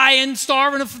 screaming, dying,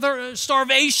 starving of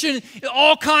starvation.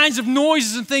 All kinds of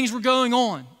noises and things were going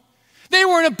on. They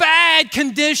were in a bad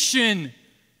condition,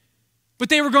 but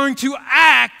they were going to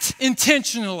act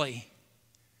intentionally.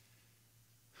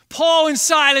 Paul and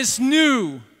Silas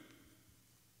knew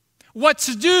what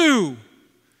to do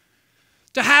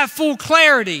to have full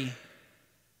clarity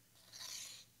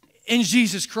in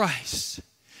Jesus Christ.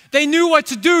 They knew what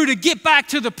to do to get back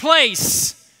to the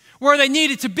place where they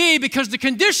needed to be, because the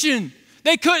condition,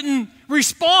 they couldn't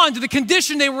respond to the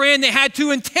condition they were in. They had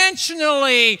to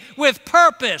intentionally, with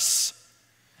purpose,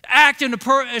 act in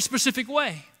a specific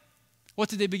way. What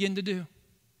did they begin to do?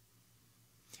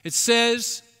 It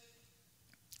says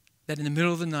that in the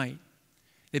middle of the night,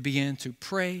 they began to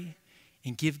pray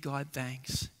and give God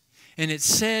thanks. And it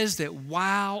says that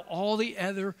while all the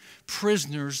other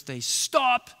prisoners, they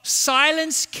stopped,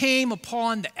 silence came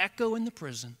upon the echo in the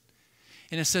prison.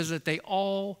 And it says that they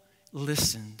all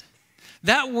listened.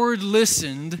 That word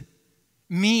listened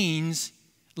means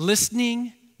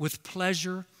listening with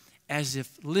pleasure, as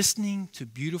if listening to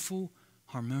beautiful,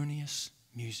 harmonious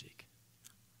music.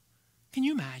 Can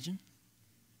you imagine?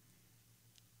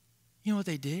 You know what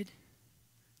they did?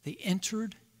 They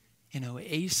entered an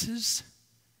oasis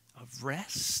of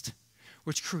rest,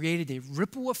 which created a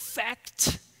ripple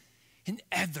effect, and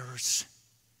others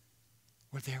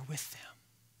were there with them.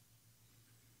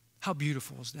 How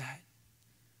beautiful is that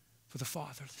for the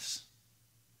fatherless?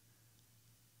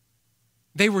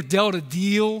 They were dealt a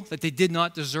deal that they did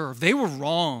not deserve. They were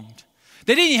wronged.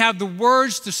 They didn't have the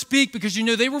words to speak because, you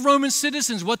know, they were Roman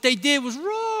citizens. What they did was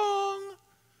wrong.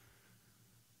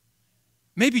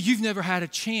 Maybe you've never had a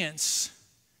chance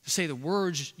to say the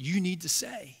words you need to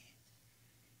say.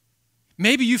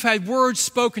 Maybe you've had words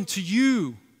spoken to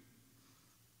you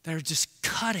that are just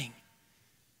cutting,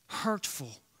 hurtful.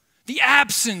 The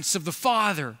absence of the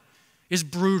Father is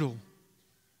brutal.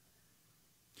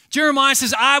 Jeremiah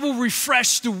says, I will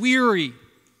refresh the weary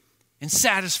and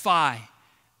satisfy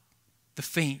the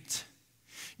faint.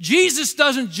 Jesus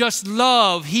doesn't just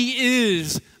love, He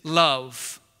is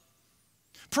love.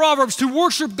 Proverbs, to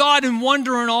worship God in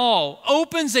wonder and awe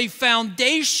opens a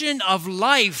foundation of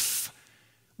life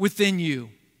within you,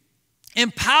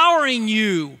 empowering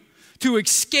you to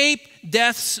escape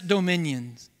death's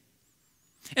dominions,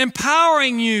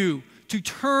 empowering you to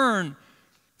turn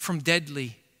from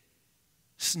deadly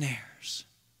snares.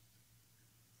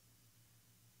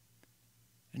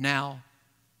 And now,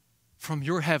 from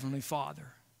your Heavenly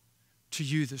Father to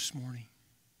you this morning.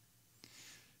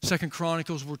 2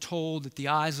 Chronicles, we're told that the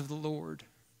eyes of the Lord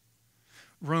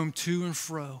roam to and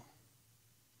fro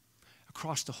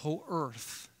across the whole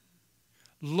earth,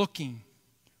 looking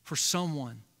for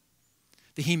someone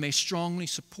that He may strongly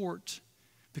support,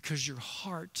 because your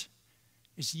heart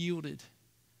is yielded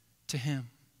to Him.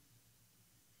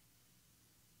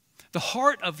 The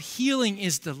heart of healing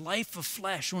is the life of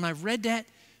flesh. When I read that,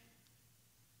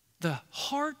 the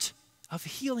heart of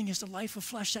healing is the life of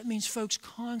flesh. That means, folks,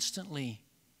 constantly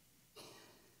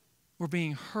we're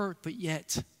being hurt, but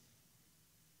yet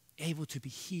able to be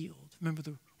healed. Remember,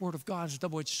 the Word of God is a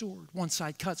double-edged sword. One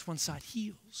side cuts, one side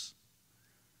heals.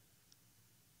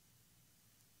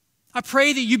 I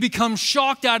pray that you become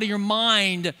shocked out of your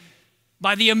mind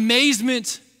by the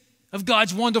amazement of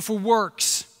God's wonderful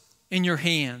works in your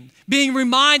hand, being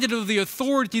reminded of the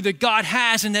authority that God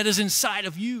has and that is inside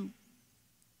of you.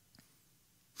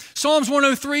 Psalms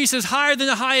 103 says, higher than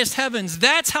the highest heavens.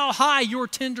 That's how high your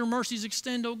tender mercies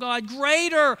extend, O God.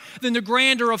 Greater than the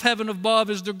grandeur of heaven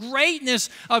above is the greatness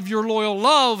of your loyal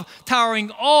love, towering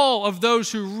all of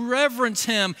those who reverence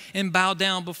him and bow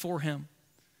down before him.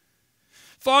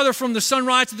 Father, from the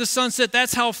sunrise to the sunset,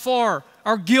 that's how far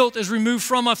our guilt is removed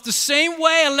from us. The same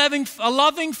way a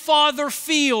loving father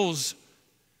feels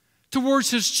towards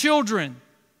his children.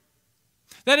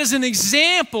 That is an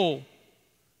example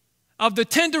of the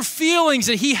tender feelings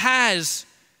that he has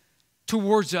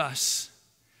towards us.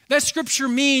 That scripture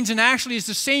means, and actually is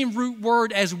the same root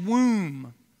word as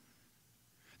womb,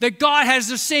 that God has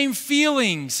the same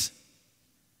feelings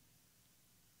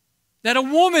that a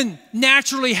woman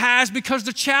naturally has because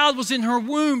the child was in her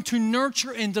womb, to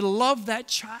nurture and to love that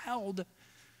child.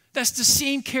 That's the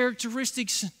same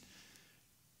characteristics and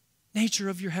nature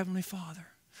of your Heavenly Father.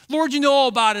 Lord, you know all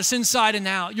about us inside and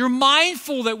out. You're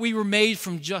mindful that we were made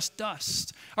from just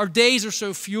dust. Our days are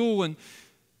so few and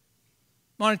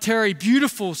monetary,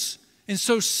 beautiful, and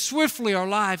so swiftly our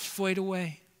lives fade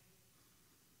away.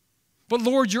 But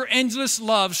Lord, your endless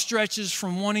love stretches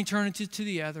from one eternity to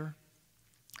the other,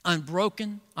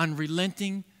 unbroken,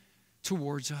 unrelenting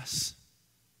towards us.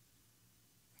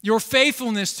 Your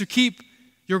faithfulness to keep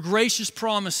your gracious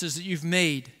promises that you've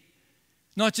made,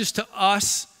 not just to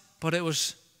us, but it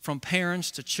was from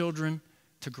parents to children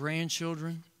to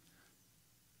grandchildren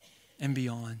and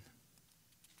beyond.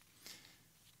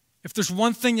 If there's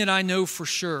one thing that I know for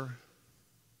sure,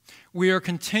 we are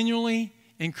continually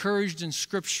encouraged in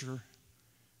Scripture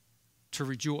to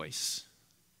rejoice.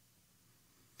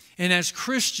 And as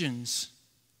Christians,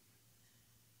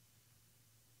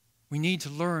 we need to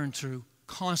learn to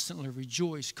constantly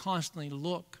rejoice, constantly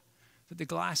look that the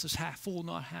glass is half full,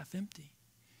 not half empty.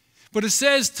 But it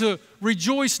says to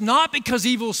rejoice not because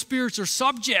evil spirits are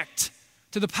subject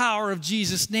to the power of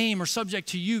Jesus' name or subject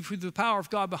to you through the power of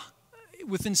God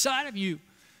within inside of you,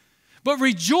 but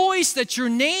rejoice that your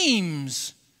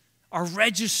names are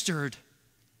registered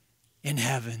in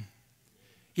heaven.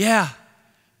 Yeah.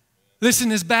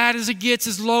 Listen, as bad as it gets,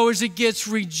 as low as it gets,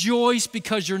 rejoice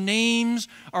because your names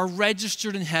are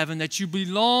registered in heaven, that you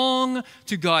belong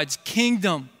to God's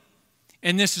kingdom.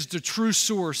 And this is the true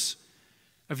source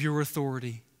of your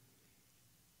authority.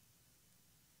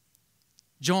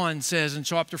 John says in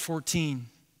chapter 14,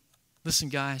 listen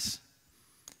guys,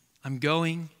 I'm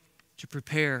going to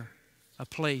prepare a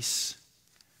place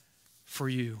for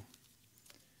you.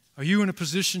 Are you in a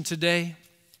position today?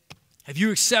 Have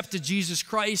you accepted Jesus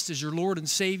Christ as your Lord and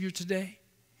Savior today?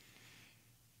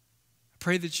 I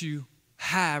pray that you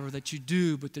have, or that you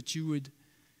do, but that you would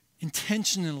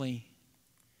intentionally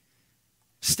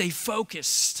stay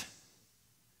focused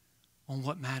on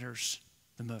what matters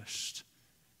the most.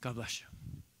 God bless you.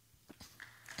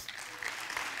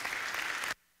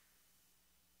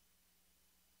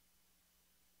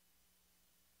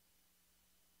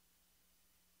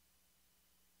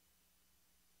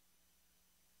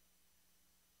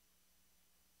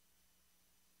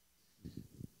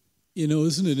 You know,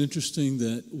 isn't it interesting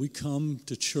that we come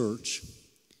to church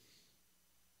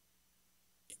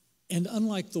and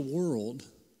unlike the world,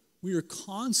 we are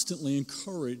constantly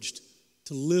encouraged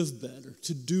to live better,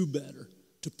 to do better,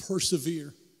 to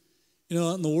persevere. You know,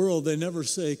 out in the world, they never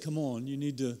say, come on, you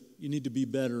need to be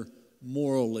better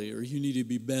morally, or you need to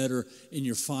be better in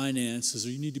your finances,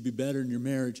 or you need to be better in your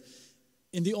marriage.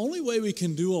 And the only way we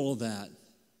can do all of that,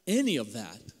 any of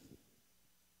that,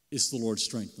 is the Lord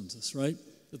strengthens us, right?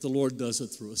 That the Lord does it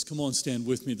through us. Come on, stand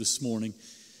with me this morning.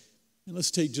 And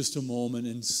let's take just a moment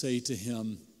and say to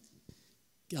him,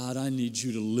 God, I need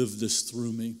you to live this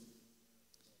through me.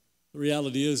 The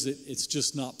reality is that it's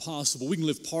just not possible. We can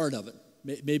live part of it.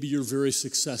 Maybe you're very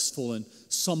successful in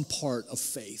some part of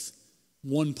faith,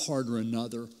 one part or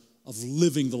another of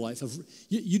living the life.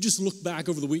 You just look back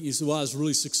over the week and you say, well, I was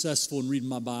really successful in reading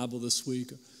my Bible this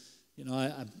week. You know,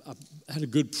 I had a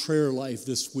good prayer life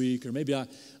this week. Or maybe I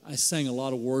sang a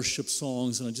lot of worship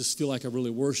songs and I just feel like I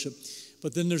really worship.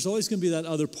 But then there's always going to be that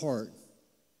other part,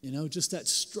 you know, just that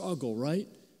struggle, right?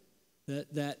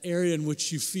 That area in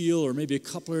which you feel, or maybe a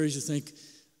couple areas you think,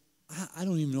 I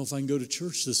don't even know if I can go to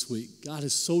church this week. God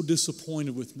is so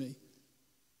disappointed with me.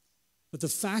 But the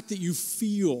fact that you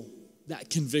feel that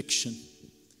conviction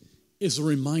is a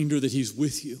reminder that he's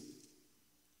with you.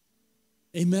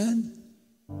 Amen?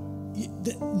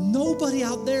 Nobody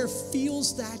out there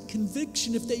feels that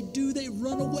conviction. If they do, they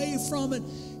run away from it.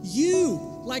 You,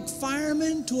 like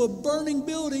firemen to a burning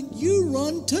building, you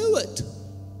run to it.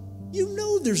 You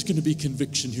know there's going to be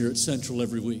conviction here at Central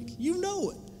every week. You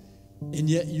know it. And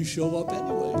yet you show up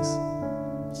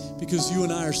anyways. Because you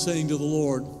and I are saying to the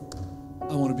Lord,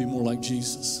 I want to be more like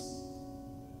Jesus.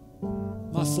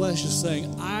 My flesh is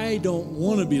saying, I don't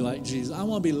want to be like Jesus. I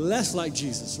want to be less like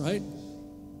Jesus, right?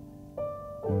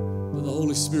 But the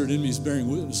Holy Spirit in me is bearing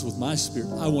witness with my spirit.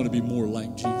 I want to be more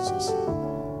like Jesus.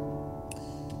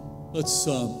 Let's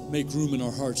make room in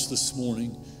our hearts this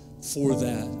morning for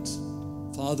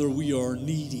that. Father, we are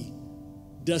needy,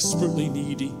 desperately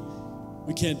needy.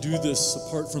 We can't do this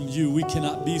apart from you. We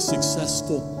cannot be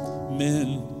successful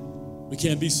men. We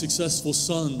can't be successful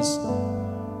sons,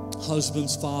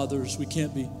 husbands, fathers. We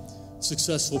can't be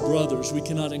successful brothers. We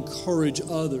cannot encourage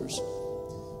others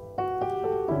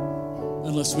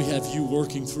unless we have you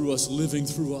working through us, living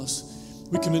through us.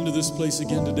 We come into this place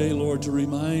again today, Lord, to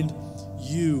remind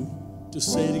you, to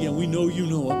say it again. We know you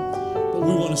know it, but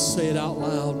we want to say it out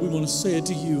loud. We want to say it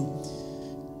to you.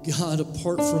 God,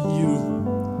 apart from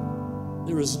you,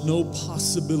 there is no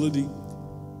possibility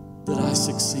that I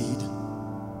succeed.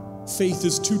 Faith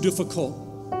is too difficult.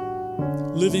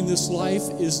 Living this life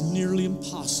is nearly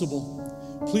impossible.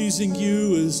 Pleasing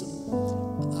you is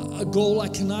a goal I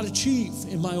cannot achieve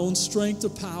in my own strength or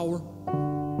power.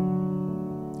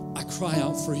 I cry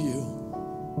out for you.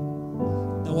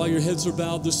 Now, while your heads are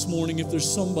bowed this morning, if there's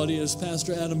somebody, as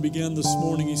Pastor Adam began this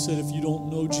morning, he said, if you don't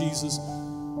know Jesus,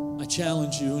 I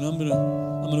challenge you, and I'm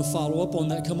gonna follow up on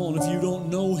that. Come on, if you don't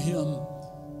know him,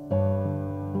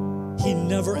 he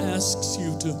never asks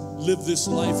you to live this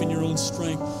life in your own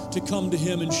strength, to come to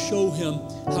him and show him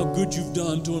how good you've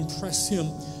done, to impress him,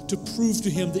 to prove to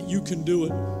him that you can do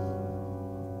it.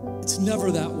 It's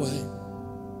never that way.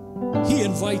 He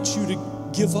invites you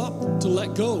to give up, to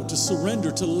let go, to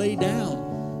surrender, to lay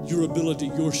down your ability,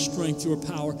 your strength, your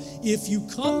power. If you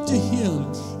come to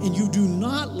him and you do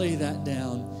not lay that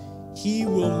down, he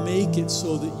will make it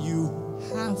so that you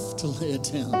have to lay it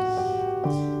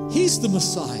down. He's the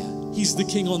Messiah. He's the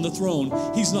King on the throne.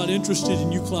 He's not interested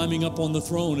in you climbing up on the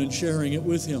throne and sharing it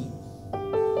with him.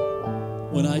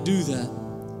 When I do that,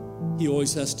 he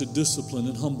always has to discipline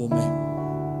and humble me.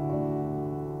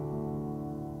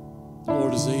 The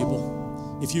Lord is able.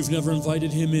 If you've never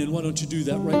invited him in, why don't you do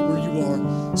that right where you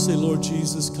are? Say, Lord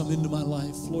Jesus, come into my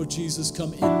life. Lord Jesus,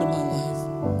 come into my life.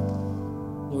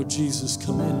 Lord Jesus,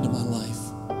 come into my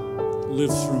life.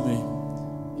 Live through me.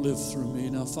 Live through me.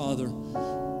 Now, Father,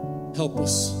 help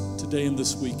us today and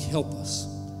this week. Help us.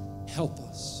 Help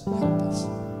us. Help us.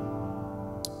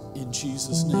 In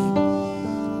Jesus' name.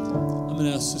 I'm going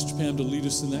to ask Sister Pam to lead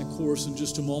us in that chorus in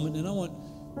just a moment. And I want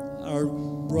our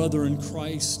brother in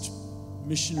Christ,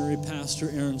 missionary pastor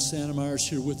Aaron Santemeyer, is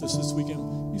here with us this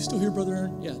weekend. You still here, Brother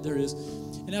Aaron? Yeah, there he is.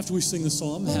 And after we sing the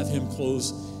song, I'm going to have him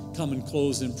come and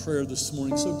close in prayer this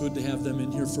morning. So good to have them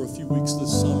in here for a few weeks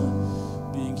this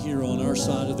summer, being here on our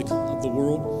side of the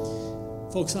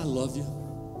world. Folks, I love you.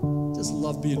 Just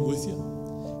love being with you.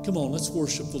 Come on, let's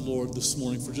worship the Lord this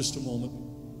morning for just a moment.